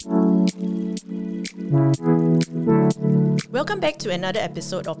Welcome back to another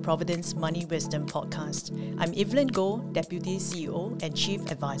episode of Providence Money Wisdom Podcast. I'm Evelyn Goh, Deputy CEO and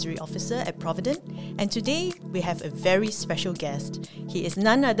Chief Advisory Officer at Provident, and today we have a very special guest. He is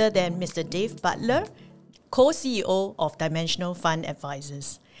none other than Mr. Dave Butler, Co-CEO of Dimensional Fund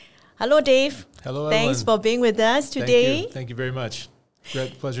Advisors. Hello, Dave. Hello, Thanks Evelyn. for being with us today. Thank you very much.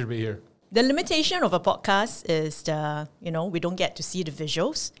 Great pleasure to be here. The limitation of a podcast is, we don't get to see the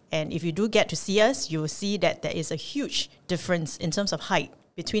visuals. And if you do get to see us, you will see that there is a huge difference in terms of height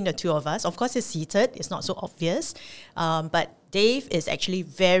between the two of us. Of course, it's seated. It's not so obvious. But Dave is actually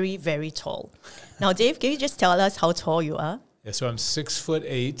very, very tall. Now, Dave, can you just tell us how tall you are? Yeah, so I'm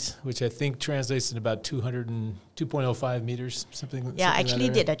 6'8", which I think translates in about 2.05 meters, something. Yeah, I actually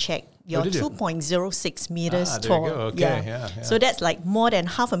did a check. You're 2.06 meters tall. There you go. Okay, yeah. So that's like more than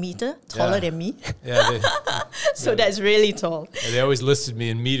half a meter taller than me. Yeah. So that's really tall. Yeah, they always listed me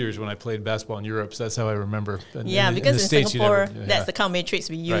in meters when I played basketball in Europe, so that's how I remember. Because in States, Singapore, that's the kind of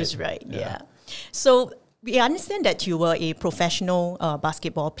matrix we use, right? Yeah. So we understand that you were a professional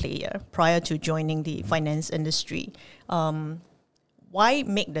basketball player prior to joining the finance industry. Why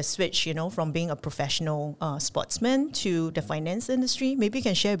make the switch, from being a professional sportsman to the finance industry? Maybe you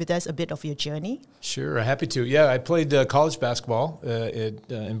can share with us a bit of your journey. Sure, happy to. Yeah, I played college basketball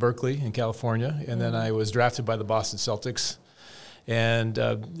in Berkeley, in California, and then I was drafted by the Boston Celtics. And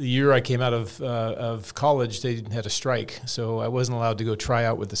the year I came out of college, they had a strike, so I wasn't allowed to go try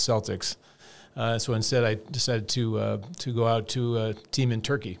out with the Celtics. So instead, I decided to go out to a team in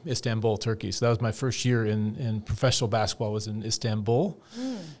Turkey, Istanbul, Turkey. So that was my first year in professional basketball, was in Istanbul.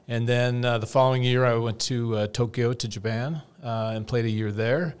 And then the following year, I went to Tokyo, to Japan, and played a year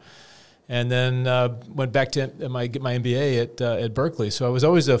there. And then went back to get my MBA at Berkeley. So I was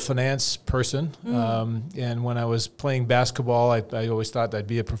always a finance person. And when I was playing basketball, I always thought I'd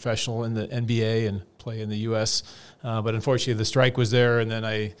be a professional in the NBA and play in the U.S. But unfortunately, the strike was there, and then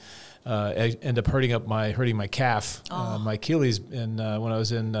I ended up hurting my calf, my Achilles, when I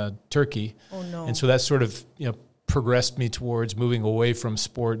was in Turkey. Oh no! And so that sort of progressed me towards moving away from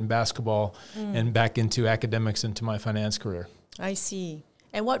sport and basketball and back into academics, into my finance career. I see.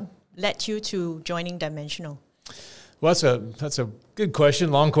 And what led you to joining Dimensional? Well, that's a good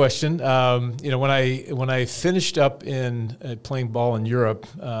question, long question. When I finished up in playing ball in Europe.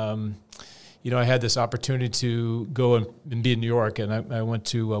 I had this opportunity to go and be in New York, and I went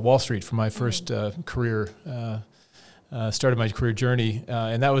to Wall Street for my first career, started my career journey,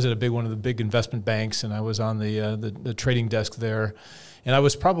 and that was at one of the big investment banks, and I was on the trading desk there. And I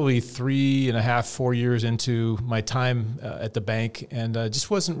was probably 3.5, 4 years into my time at the bank, and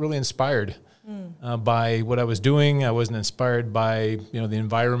just wasn't really inspired by what I was doing. I wasn't inspired by the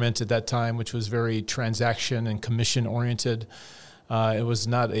environment at that time, which was very transaction and commission oriented. It was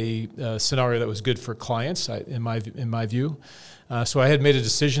not a scenario that was good for clients, in my view. So I had made a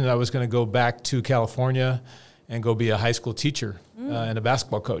decision that I was going to go back to California and go be a high school teacher and a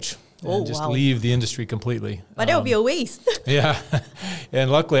basketball coach, and just leave the industry completely. But that would be a waste. Yeah,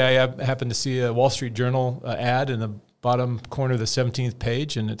 and luckily I happened to see a Wall Street Journal ad in the bottom corner of the 17th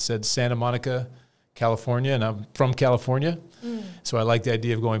page, and it said Santa Monica, California, and I'm from California. So I liked the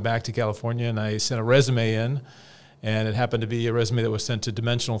idea of going back to California, and I sent a resume in. And it happened to be a resume that was sent to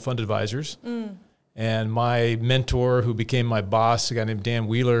Dimensional Fund Advisors. And my mentor, who became my boss, a guy named Dan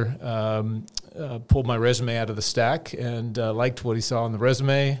Wheeler, pulled my resume out of the stack and liked what he saw on the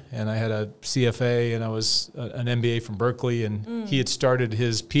resume. And I had a CFA, and I was an MBA from Berkeley. And he had started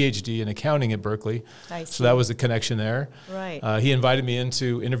his PhD in accounting at Berkeley. So that was the connection there. Right. He invited me in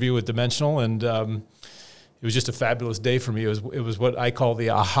to interview with Dimensional, and it was just a fabulous day for me. It was what I call the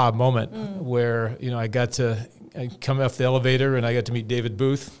aha moment, where I come off the elevator and I got to meet David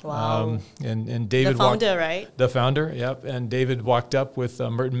Booth. Wow. And David, the founder, right? The founder, yep. And David walked up with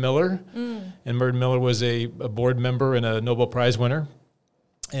Merton Miller, and Merton Miller was a board member and a Nobel Prize winner.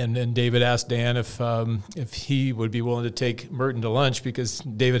 And David asked Dan if he would be willing to take Merton to lunch, because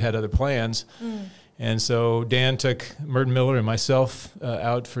David had other plans. And so Dan took Merton Miller and myself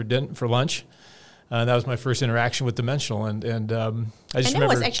out for lunch. That was my first interaction with Dimensional, and I just remember. And that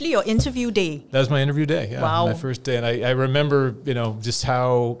was actually your interview day. That was my interview day. Yeah, wow. My first day, and I remember, just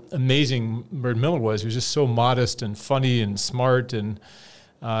how amazing Merton Miller was. He was just so modest and funny and smart, and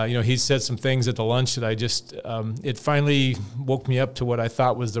he said some things at the lunch that I just it finally woke me up to what I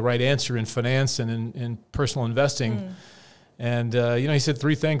thought was the right answer in finance and in personal investing. And he said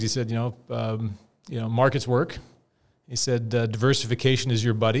three things. He said, markets work. He said diversification is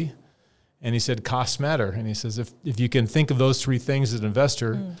your buddy. And he said, costs matter. And he says, if you can think of those three things as an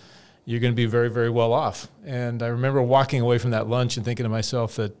investor, you're going to be very, very well off. And I remember walking away from that lunch and thinking to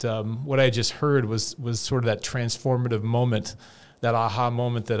myself that what I just heard was sort of that transformative moment, that aha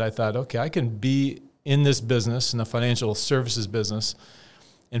moment that I thought, okay, I can be in this business, in the financial services business,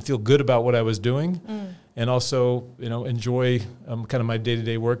 and feel good about what I was doing, and also, enjoy kind of my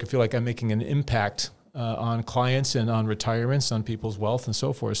day-to-day work. I feel like I'm making an impact on clients and on retirements, on people's wealth and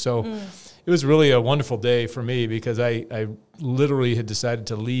so forth. So it was really a wonderful day for me because I literally had decided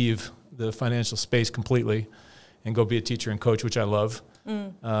to leave the financial space completely and go be a teacher and coach, which I love.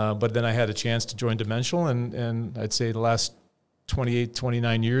 But then I had a chance to join Dimensional, and I'd say the last 28,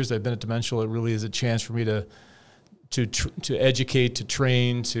 29 years I've been at Dimensional. It really is a chance for me to educate, to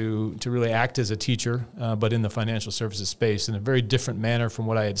train, to really act as a teacher, but in the financial services space in a very different manner from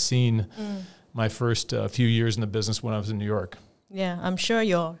what I had seen my first few years in the business when I was in New York. Yeah, I'm sure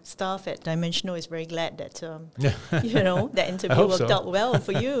your staff at Dimensional is very glad that that interview worked out well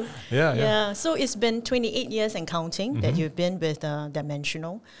for you. Yeah. So it's been 28 years and counting that you've been with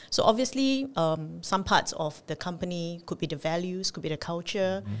Dimensional. So obviously, some parts of the company could be the values, could be the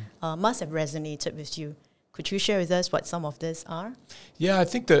culture, must have resonated with you. Could you share with us what some of these are? Yeah, I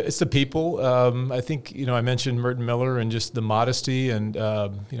think it's the people. I think, I mentioned Merton Miller and just the modesty and,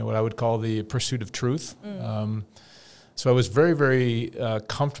 what I would call the pursuit of truth. So I was very, very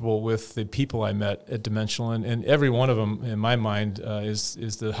comfortable with the people I met at Dimensional, and every one of them, in my mind,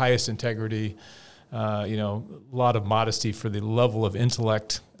 is the highest integrity, a lot of modesty for the level of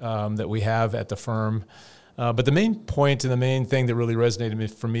intellect that we have at the firm. But the main point and the main thing that really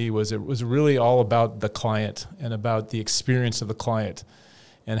resonated for me was it was really all about the client and about the experience of the client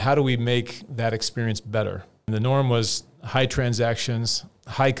and how do we make that experience better. And the norm was high transactions,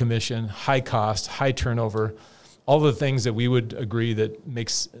 high commission, high cost, high turnover, all the things that we would agree that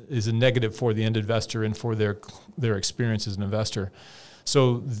is a negative for the end investor and for their experience as an investor.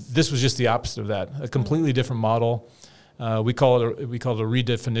 So this was just the opposite of that, a completely different model. We call it a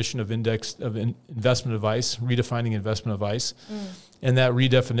redefinition of investment advice, redefining investment advice. And that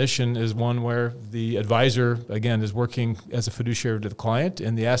redefinition is one where the advisor, again, is working as a fiduciary to the client,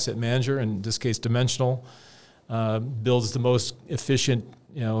 and the asset manager, in this case Dimensional, builds the most efficient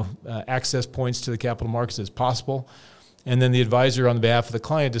access points to the capital markets as possible. And then the advisor on behalf of the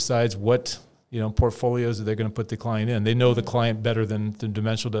client decides what portfolios that they're going to put the client in. They know the client better than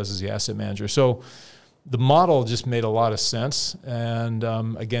Dimensional does as the asset manager. So the model just made a lot of sense. And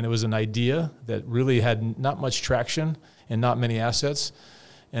again, it was an idea that really had not much traction and not many assets.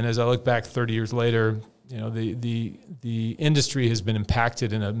 And as I look back 30 years later, the industry has been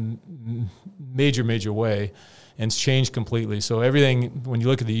impacted in a major way, and it's changed completely. So everything, when you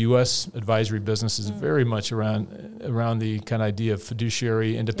look at the U.S. advisory business, is very much around the kind of idea of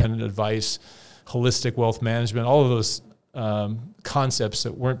fiduciary, independent advice, holistic wealth management, all of those concepts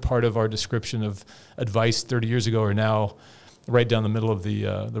that weren't part of our description of advice 30 years ago are now right down the middle of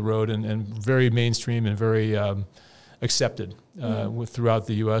the road and very mainstream and very accepted throughout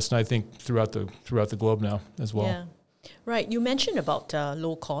the U.S. and I think throughout the globe now as well. Yeah. Right. You mentioned about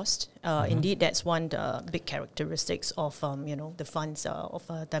low cost. Indeed, that's one of the big characteristics of the funds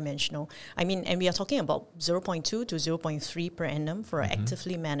of Dimensional. I mean, and we are talking about 0.2 to 0.3 per annum for an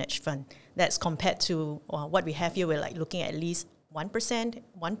actively managed fund. That's compared to what we have here. We're looking at least 1%,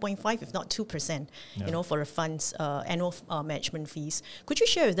 1.5, if not 2%, for the fund's annual management fees. Could you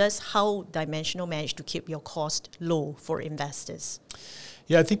share with us how Dimensional managed to keep your cost low for investors?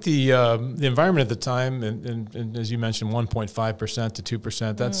 Yeah, I think the environment at the time, and as you mentioned, 1.5% to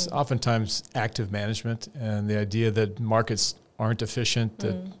 2%, that's oftentimes active management, and the idea that markets aren't efficient,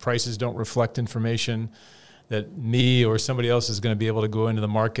 that prices don't reflect information, that me or somebody else is going to be able to go into the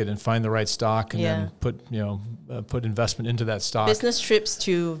market and find the right stock and then put investment into that stock. Business trips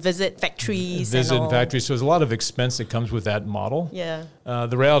to visit factories. So there's a lot of expense that comes with that model. Yeah.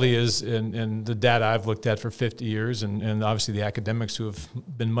 The reality is, and the data I've looked at for 50 years, and obviously the academics who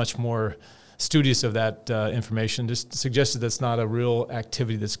have been much more studious of that information, just suggested that's not a real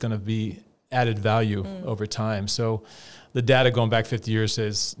activity that's going to be added value over time. So the data going back 50 years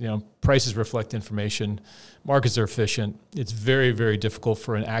says, prices reflect information, markets are efficient. It's very, very difficult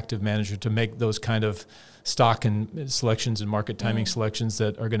for an active manager to make those kind of stock and selections and market timing selections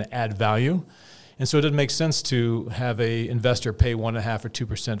that are going to add value. And so it doesn't make sense to have a investor pay 1.5 or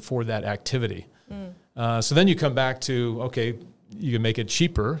 2% for that activity. So then you come back to, okay, you can make it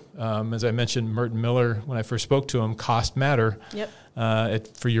cheaper. As I mentioned, Merton Miller, when I first spoke to him, cost matter. Yep.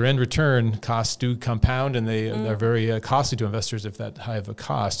 For your end return, costs do compound, and they are very costly to investors if that high of a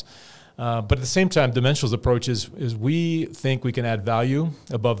cost. But at the same time, Dimensional's approach is we think we can add value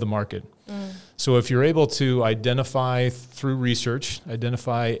above the market. So if you're able to identify through research,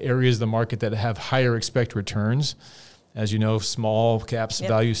 identify areas of the market that have higher expected returns, as you know, small caps,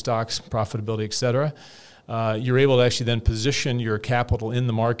 value stocks, profitability, et cetera, you're able to actually then position your capital in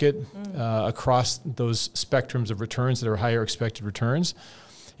the market across those spectrums of returns that are higher expected returns.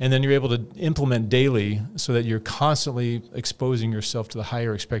 And then you're able to implement daily so that you're constantly exposing yourself to the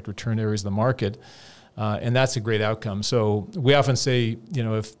higher expected return areas of the market. And that's a great outcome. So we often say,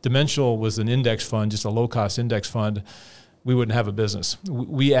 if Dimensional was an index fund, just a low-cost index fund, we wouldn't have a business.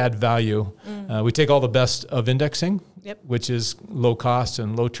 We add value. We take all the best of indexing, which is low cost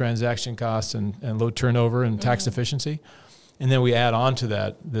and low transaction costs and low turnover and tax efficiency. And then we add on to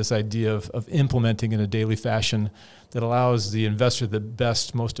that this idea of implementing in a daily fashion that allows the investor the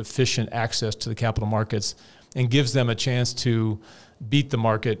best, most efficient access to the capital markets and gives them a chance to beat the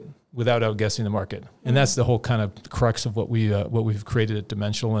market without outguessing the market. And that's the whole kind of crux of what we've created at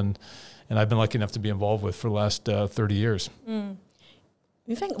Dimensional and I've been lucky enough to be involved with for the last 30 years. In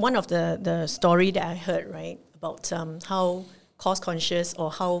fact, one of the story that I heard, right, about how cost conscious or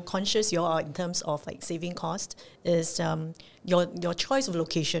how conscious you are in terms of like saving cost is your choice of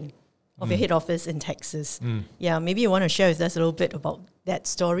location of your head office in Texas. Yeah, maybe you want to share with us a little bit about that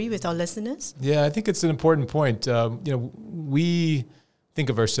story with our listeners? Yeah, I think it's an important point. We think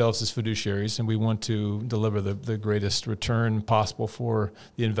of ourselves as fiduciaries and we want to deliver the greatest return possible for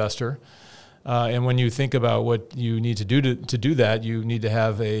the investor. And when you think about what you need to do that, you need to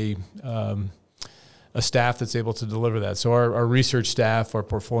have a staff that's able to deliver that. So our research staff, our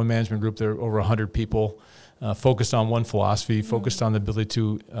portfolio management group, there are over 100 people focused on one philosophy, focused on the ability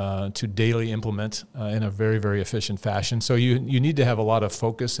to daily implement in a very, very efficient fashion. So you need to have a lot of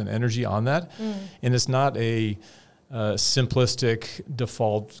focus and energy on that. And it's not a simplistic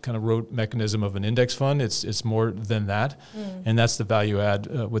default kind of rote mechanism of an index fund. It's more than that. And that's the value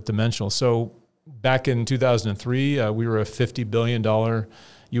add with Dimensional. So back in 2003, we were a $50 billion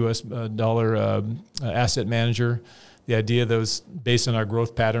US dollar asset manager. The idea that was based on our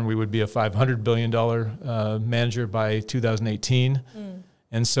growth pattern, we would be a $500 billion manager by 2018.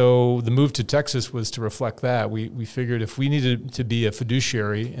 And so the move to Texas was to reflect that. We figured if we needed to be a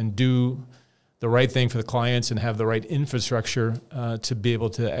fiduciary and do the right thing for the clients and have the right infrastructure to be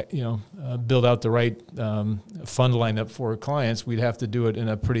able to build out the right fund lineup for clients, we'd have to do it in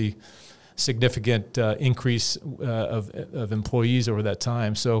a pretty significant increase of employees over that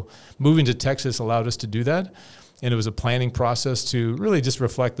time. So moving to Texas allowed us to do that. And it was a planning process to really just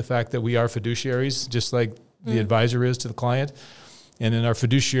reflect the fact that we are fiduciaries, just like the advisor is to the client. And in our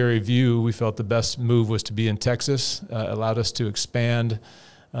fiduciary view, we felt the best move was to be in Texas, allowed us to expand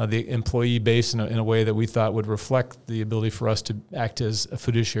the employee base in a way that we thought would reflect the ability for us to act as a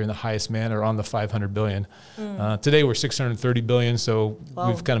fiduciary in the highest manner on the $500 billion. Today we're $630 billion, so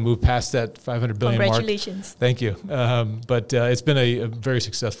we've kind of moved past that $500 billion mark. Congratulations. Thank you. But it's been a very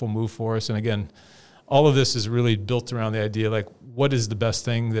successful move for us. And again, all of this is really built around the idea, like, what is the best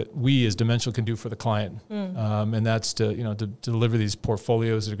thing that we as Dimensional can do for the client? And that's to deliver these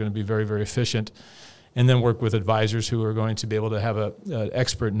portfolios that are going to be very, very efficient, and then work with advisors who are going to be able to have a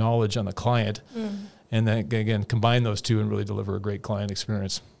expert knowledge on the client, and then again combine those two and really deliver a great client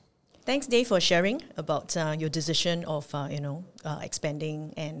experience. Thanks, Dave, for sharing about your decision of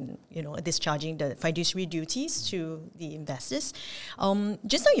expanding and discharging the fiduciary duties to the investors.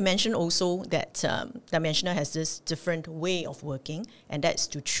 Just now you mentioned also that Dimensional has this different way of working, and that's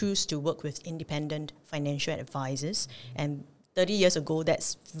to choose to work with independent financial advisors. And 30 years ago,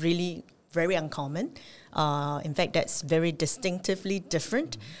 that's really very uncommon. In fact, that's very distinctively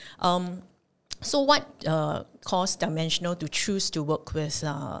different. So what caused Dimensional to choose to work with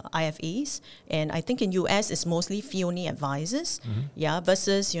IFAs? And I think in US it's mostly fee-only advisors,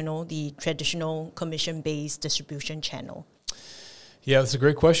 versus the traditional commission-based distribution channel. Yeah, that's a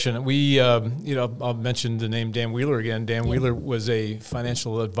great question. We, I'll mention the name Dan Wheeler again. Dan Wheeler was a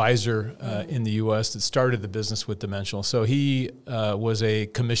financial advisor in the U.S. that started the business with Dimensional. So he was a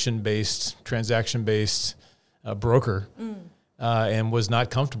commission-based, transaction-based broker and was not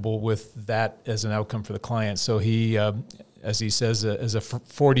comfortable with that as an outcome for the client. So he, as he says, as a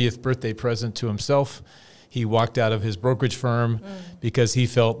 40th birthday present to himself, he walked out of his brokerage firm because he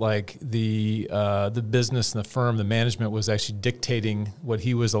felt like the business and the firm, the management, was actually dictating what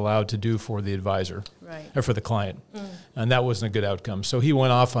he was allowed to do for the advisor, or for the client. And that wasn't a good outcome. So he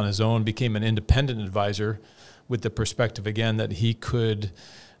went off on his own, became an independent advisor with the perspective, again, that he could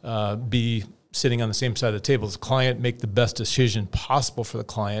be sitting on the same side of the table as the client, make the best decision possible for the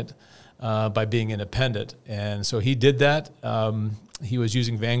client by being independent. And so he did that. He was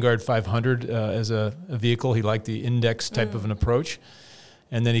using Vanguard 500 as a vehicle. He liked the index type of an approach.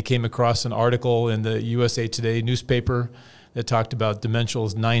 And then he came across an article in the USA Today newspaper that talked about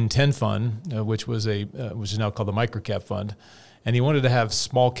Dimensional's 910 fund, which is now called the microcap fund. And he wanted to have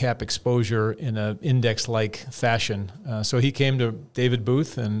small cap exposure in an index-like fashion. So he came to David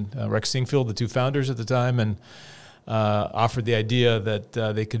Booth and Rex Singfield, the two founders at the time, and offered the idea that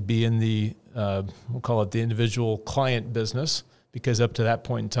they could be in the, we'll call it the individual client business, because up to that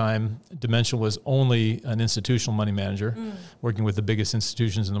point in time, Dimensional was only an institutional money manager, working with the biggest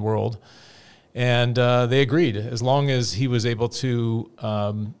institutions in the world. And they agreed, as long as he was able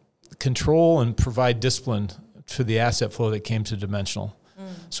to control and provide discipline to the asset flow that came to Dimensional.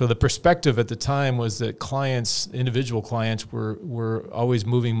 So the perspective at the time was that individual clients were always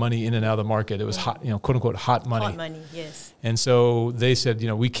moving money in and out of the market. It was hot, quote unquote, hot money. Hot money, yes. And so they said,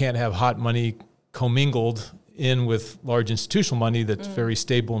 we can't have hot money commingled in with large institutional money that's very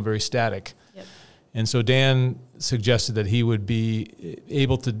stable and very static. Yep. And so Dan suggested that he would be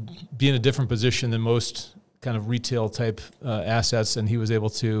able to be in a different position than most kind of retail type assets, and he was able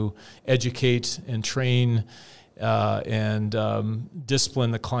to educate and train and discipline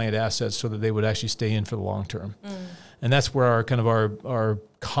the client assets so that they would actually stay in for the long term. And that's where our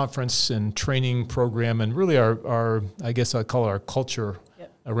conference and training program, and really our I guess I'd call it our culture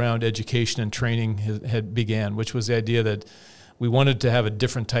around education and training had began, which was the idea that we wanted to have a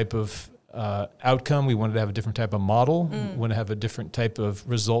different type of outcome. We wanted to have a different type of model. We want to have a different type of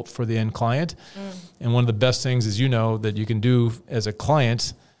result for the end client. And one of the best things, as you know, that you can do as a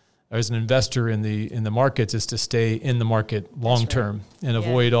client or as an investor in the markets is to stay in the market long term and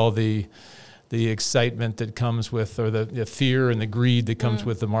avoid all the excitement that comes with, or the fear and the greed that comes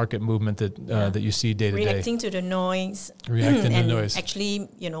with the market movement that you see day to day. Reacting to the noise. Reacting to the noise. Actually,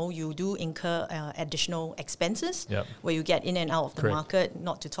 you do incur additional expenses where you get in and out of the market,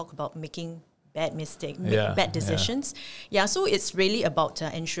 not to talk about making bad bad decisions. So it's really about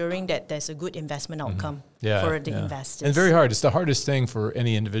ensuring that there's a good investment outcome for the investors. And very hard. It's the hardest thing for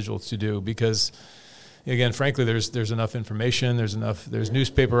any individual to do because, again, frankly, there's enough information, there's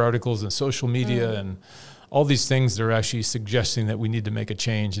newspaper articles and social media and all these things that are actually suggesting that we need to make a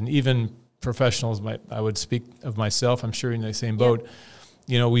change. And even professionals, I would speak of myself, I'm sure you're in the same boat.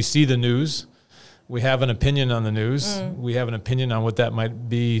 We see the news, we have an opinion on the news, we have an opinion on what that might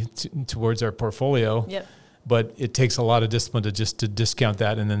be towards our portfolio. But it takes a lot of discipline to discount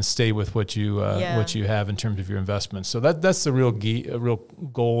that and then stay with what you have in terms of your investments. So that's the real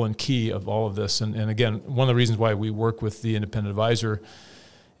goal and key of all of this. And again, one of the reasons why we work with the independent advisor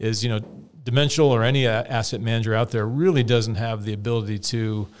is, Dimensional or any asset manager out there really doesn't have the ability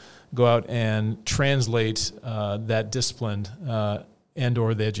to go out and translate that discipline and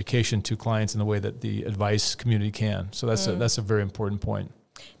or the education to clients in the way that the advice community can. So that's a very important point.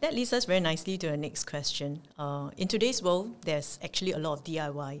 That leads us very nicely to our next question. In today's world, there's actually a lot of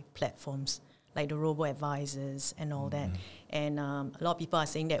DIY platforms like the robo-advisors and all that. And a lot of people are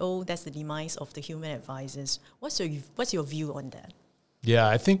saying that, that's the demise of the human advisors. What's your view on that? Yeah,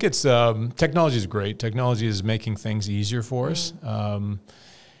 I think it's technology is great. Technology is making things easier for us.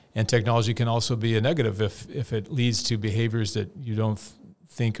 And technology can also be a negative if it leads to behaviors that you don't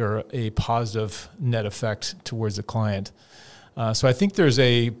think are a positive net effect towards the client. So I think there's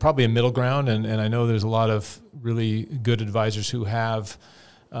probably a middle ground, and I know there's a lot of really good advisors who have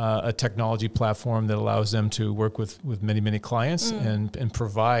a technology platform that allows them to work with many, many clients and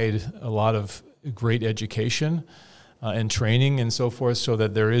provide a lot of great education and training and so forth, so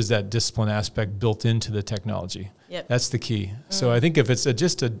that there is that discipline aspect built into the technology. That's the key. So I think if it's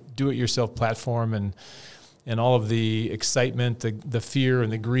just a do-it-yourself platform and all of the excitement, the fear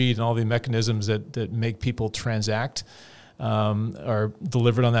and the greed and all the mechanisms that make people transact are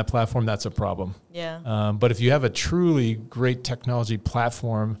delivered on that platform, that's a problem. But if you have a truly great technology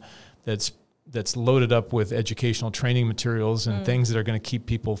platform that's loaded up with educational training materials and things that are going to keep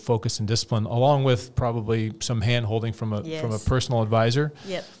people focused and disciplined, along with probably some hand-holding from a personal advisor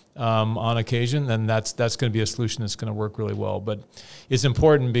on occasion, then that's going to be a solution that's going to work really well. But it's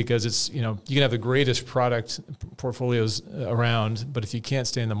important because it's, you can have the greatest product portfolios around, but if you can't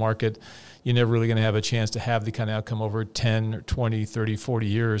stay in the market, you're never really going to have a chance to have the kind of outcome over 10 or 20, 30, 40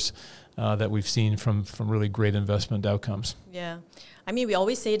 years that we've seen from really great investment outcomes. I mean, we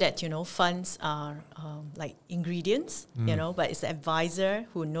always say that, funds are like ingredients, but it's the advisor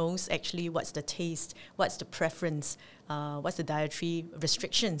who knows actually what's the taste, what's the preference, what's the dietary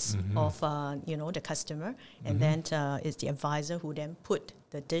restrictions of, the customer. And then it's the advisor who then put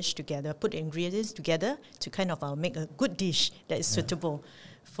the dish together, put the ingredients together to kind of make a good dish that is suitable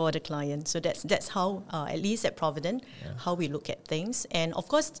for the client. So that's how, at least at Provident, how we look at things. And of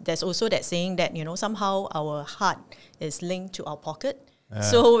course, there's also that saying that, somehow our heart is linked to our pocket.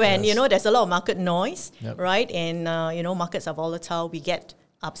 So when, yes. there's a lot of market noise, Yep. right? And, markets are volatile, we get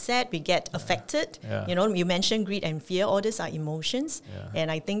upset, we get affected. Yeah. You mentioned greed and fear, all these are emotions. Yeah. And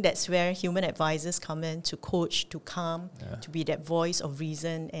I think that's where human advisors come in to coach, to calm, to be that voice of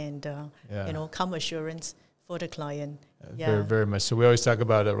reason and, calm assurance for the client. Very, very much. So we always talk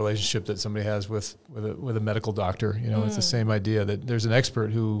about a relationship that somebody has with a medical doctor. It's the same idea that there's an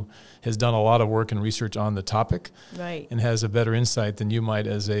expert who has done a lot of work and research on the topic, right, and has a better insight than you might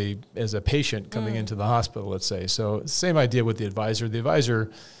as a patient coming into the hospital, let's say. So same idea with the advisor. The advisor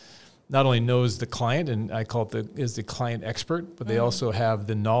not only knows the client, and I call it is the client expert, but they also have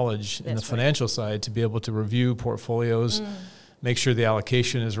the knowledge in the financial side to be able to review portfolios, make sure the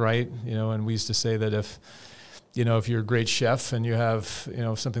allocation is right. And we used to say that if you're a great chef and you have,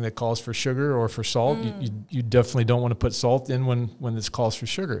 something that calls for sugar or for salt, you definitely don't want to put salt in when this calls for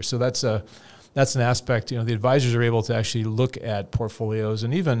sugar. So that's an aspect. The advisors are able to actually look at portfolios,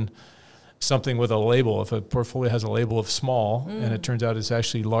 and even something with a label. If a portfolio has a label of small and it turns out it's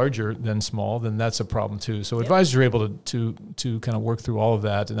actually larger than small, then that's a problem too. So advisors are able to kind of work through all of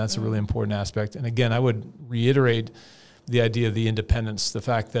that, and that's a really important aspect. And again, I would reiterate the idea of the independence, the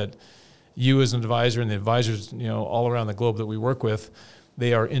fact that you as an advisor and the advisors, all around the globe that we work with,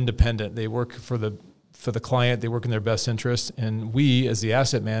 they are independent. They work for the client. They work in their best interest. And we, as the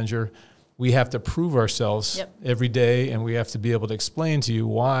asset manager, we have to prove ourselves every day, and we have to be able to explain to you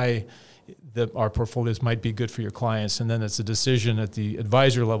why our portfolios might be good for your clients. And then it's a decision at the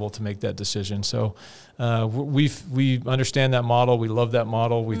advisor level to make that decision. So we understand that model. We love that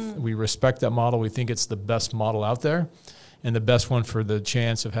model. We respect that model. We think it's the best model out there, and the best one for the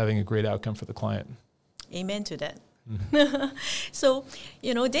chance of having a great outcome for the client. Amen to that. So,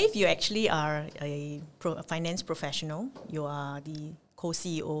 Dave, you actually are a finance professional. You are the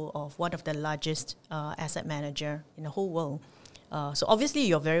co-CEO of one of the largest asset manager in the whole world. So obviously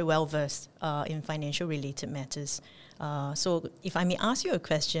you're very well versed in financial related matters. So if I may ask you a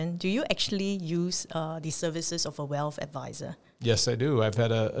question, do you actually use the services of a wealth advisor? Yes, I do. I've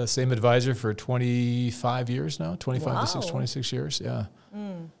had a same advisor for 25 years now, 26 years. Yeah.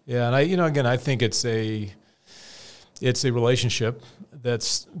 Yeah. And I think it's a relationship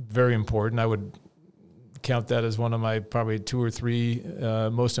that's very important. I would count that as one of my probably 2 or 3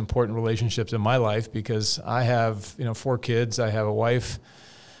 most important relationships in my life, because I have, 4 kids. I have a wife,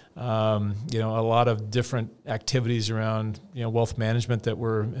 a lot of different activities around, wealth management that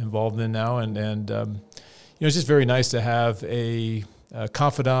we're involved in now. And it's just very nice to have a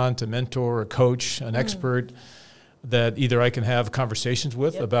confidant, a mentor, a coach, an expert that either I can have conversations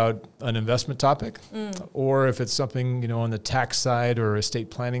with about an investment topic, or if it's something, on the tax side or estate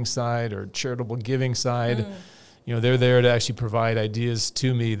planning side or charitable giving side, they're there to actually provide ideas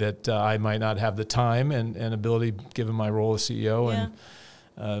to me that I might not have the time and ability, given my role as CEO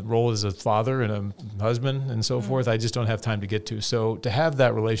and role as a father and a husband and so forth. I just don't have time to get to. So to have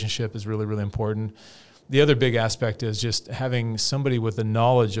that relationship is really, really important. The other big aspect is just having somebody with the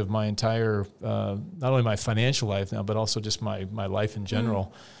knowledge of my entire, not only my financial life now, but also just my life in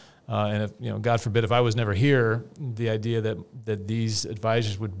general. And if, God forbid, if I was never here, the idea that these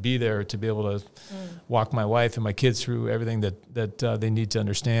advisors would be there to be able to walk my wife and my kids through everything that they need to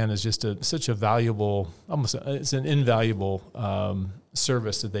understand is just such a valuable, it's an invaluable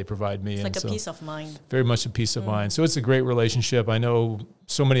service that they provide me. It's like a peace of mind. Very much a peace of mind. So it's a great relationship. I know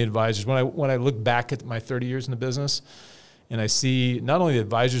so many advisors. When I look back at my 30 years in the business, and I see not only the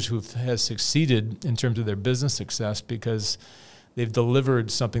advisors who have succeeded in terms of their business success, because they've delivered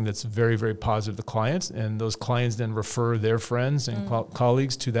something that's very, very positive to clients, and those clients then refer their friends and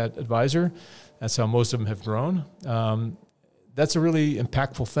colleagues to that advisor. That's how most of them have grown. That's a really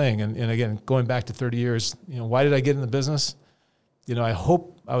impactful thing. And again, going back to 30 years, why did I get in the business? I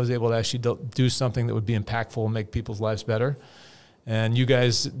hope I was able to actually do something that would be impactful and make people's lives better. And you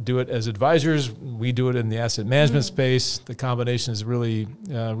guys do it as advisors. We do it in the asset management space. The combination is really,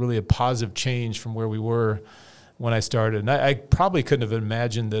 really a positive change from where we were when I started. And I probably couldn't have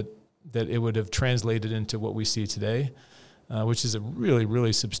imagined that it would have translated into what we see today, which is a really,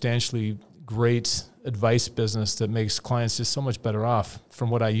 really substantially great advice business that makes clients just so much better off from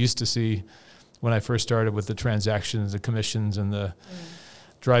what I used to see when I first started with the transactions, the commissions, and the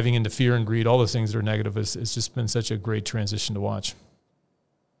driving into fear and greed, all those things that are negative. It's just been such a great transition to watch.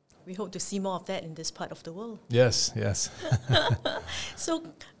 We hope to see more of that in this part of the world. Yes. So,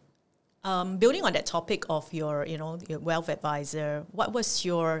 building on that topic of your wealth advisor, what was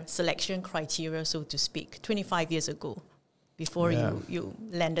your selection criteria, so to speak, 25 years ago, before you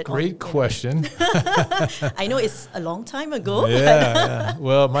landed on? Great question. I know it's a long time ago. Yeah.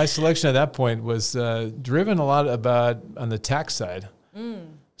 Well, my selection at that point was driven a lot on the tax side.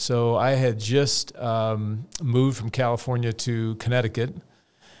 So I had just moved from California to Connecticut,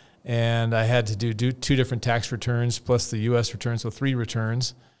 and I had to do 2 different tax returns plus the U.S. return, so 3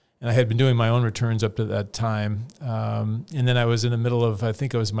 returns. And I had been doing my own returns up to that time. And then I was in the middle of, I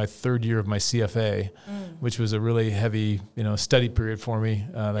think it was my 3rd year of my CFA, which was a really heavy, study period for me.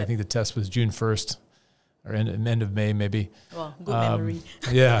 I think the test was June 1st or end of May, maybe. Well, good memory.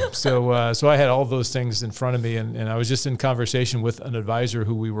 Yeah. So I had all those things in front of me, and I was just in conversation with an advisor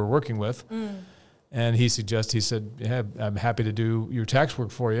who we were working with. And he said, yeah, I'm happy to do your tax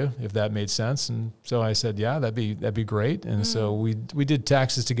work for you if that made sense. And so I said, yeah, that'd be great. And so we did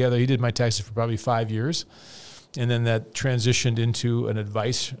taxes together. He did my taxes for probably 5 years. And then that transitioned into an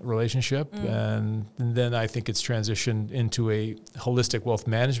advice relationship. And then I think it's transitioned into a holistic wealth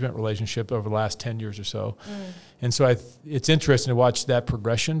management relationship over the last 10 years or so. And so it's interesting to watch that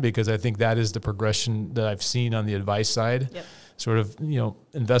progression, because I think that is the progression that I've seen on the advice side. Yep. Sort of,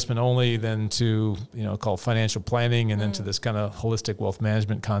 investment only, then to, called financial planning, and then to this kind of holistic wealth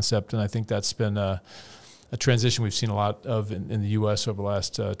management concept. And I think that's been a transition we've seen a lot of in the U.S. over the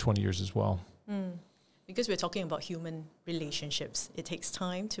last 20 years as well. Because we're talking about human relationships, it takes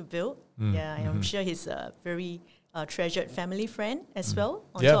time to build. Yeah, and I'm sure he's a very treasured family friend as well,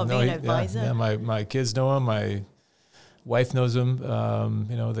 on top of being an advisor. Yeah, my kids know him. My wife knows him.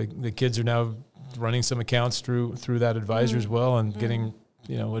 The kids are now running some accounts through that advisor as well, and getting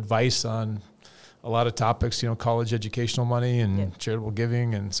advice on a lot of topics, college educational money and charitable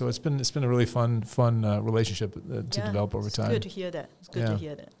giving, and so it's been a really fun relationship to develop over time. It's good to hear that. To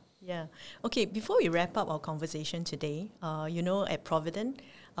hear that. Yeah. Okay. Before we wrap up our conversation today, at Provident,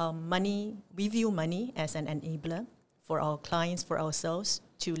 we view money as an enabler for our clients, for ourselves,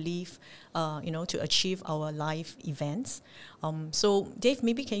 to live, to achieve our life events. So, Dave,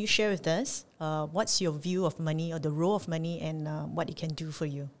 maybe can you share with us what's your view of money, or the role of money, and what it can do for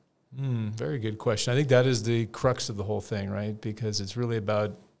you? Very good question. I think that is the crux of the whole thing, right? Because it's really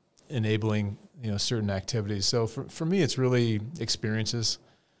about enabling, certain activities. So for me, it's really experiences.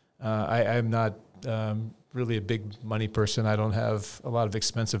 I'm not really a big money person. I don't have a lot of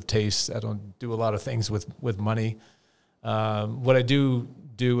expensive tastes. I don't do a lot of things with money. What I do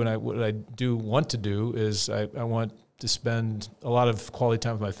and what I do want to do is I want to spend a lot of quality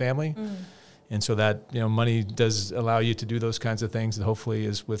time with my family. And so that, money does allow you to do those kinds of things, and hopefully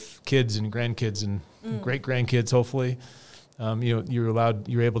is with kids and grandkids and great grandkids, hopefully.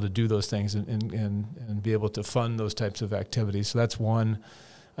 You're able to do those things and be able to fund those types of activities. So that's one.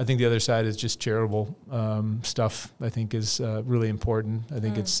 I think the other side is just charitable stuff. I think is really important. I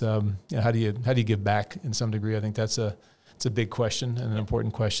think it's how do you give back in some degree? I think it's a big question and an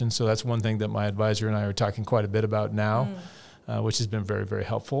important question. So that's one thing that my advisor and I are talking quite a bit about now, which has been very, very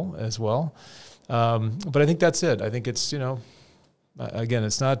helpful as well. But I think that's it. I think it's again,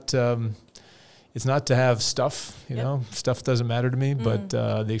 it's not to have stuff. Stuff doesn't matter to me, but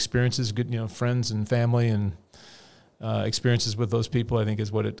the experiences, good, friends and family and experiences with those people, I think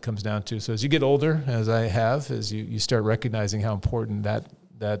is what it comes down to. So as you get older, as I have, as you start recognizing how important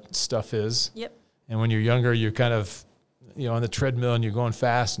that stuff is. Yep. And when you're younger, you're kind of, on the treadmill and you're going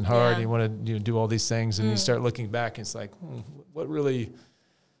fast and hard and you want to do all these things, and you start looking back and it's like, what really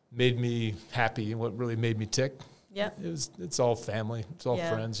made me happy and what really made me tick? Yeah. It's all family. It's all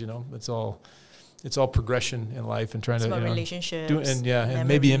friends, it's all progression in life and trying to relationships, and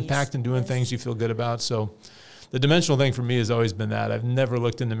maybe impact and doing things you feel good about. So the dimensional thing for me has always been that. I've never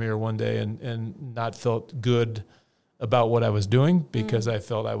looked in the mirror one day and not felt good about what I was doing, because I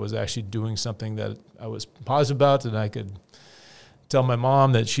felt I was actually doing something that I was positive about, and I could tell my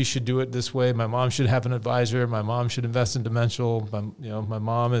mom that she should do it this way. My mom should have an advisor. My mom should invest in dimensional. My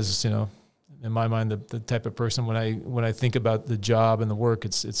mom is, in my mind, the type of person when I think about the job and the work,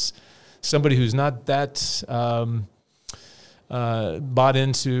 it's somebody who's not that bought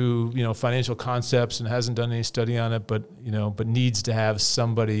into financial concepts and hasn't done any study on it, but needs to have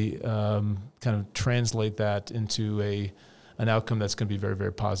somebody kind of translate that into an outcome that's going to be very,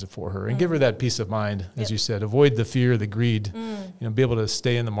 very positive for her, and give her that peace of mind, as you said. Avoid the fear, the greed. Be able to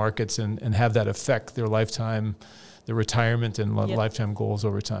stay in the markets and have that affect their lifetime, their retirement and lifetime goals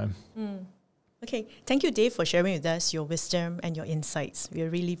over time. Okay, thank you, Dave, for sharing with us your wisdom and your insights. We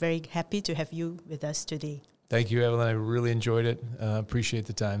are really very happy to have you with us today. Thank you, Evelyn. I really enjoyed it. Appreciate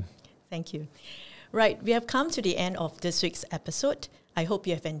the time. Thank you. Right, we have come to the end of this week's episode. I hope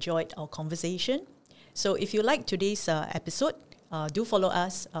you have enjoyed our conversation. So if you like today's episode, do follow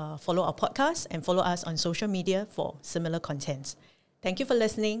us, follow our podcast, and follow us on social media for similar content. Thank you for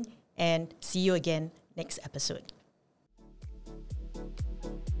listening, and see you again next episode.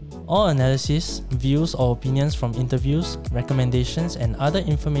 All analysis, views or opinions from interviews, recommendations and other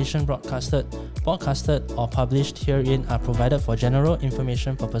information broadcasted, podcasted or published herein are provided for general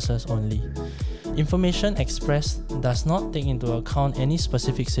information purposes only. Information expressed does not take into account any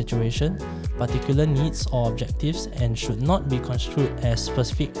specific situation, particular needs or objectives and should not be construed as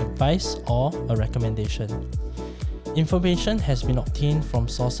specific advice or a recommendation. Information has been obtained from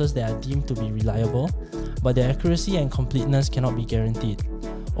sources that are deemed to be reliable, but their accuracy and completeness cannot be guaranteed.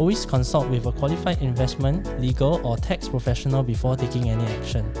 Always consult with a qualified investment, legal or tax professional before taking any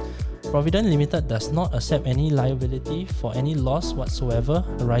action. Provident Limited does not accept any liability for any loss whatsoever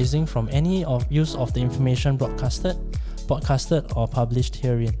arising from any use of the information broadcasted, podcasted or published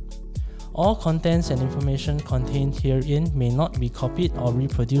herein. All contents and information contained herein may not be copied or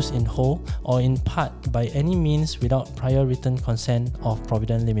reproduced in whole or in part by any means without prior written consent of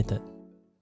Provident Limited.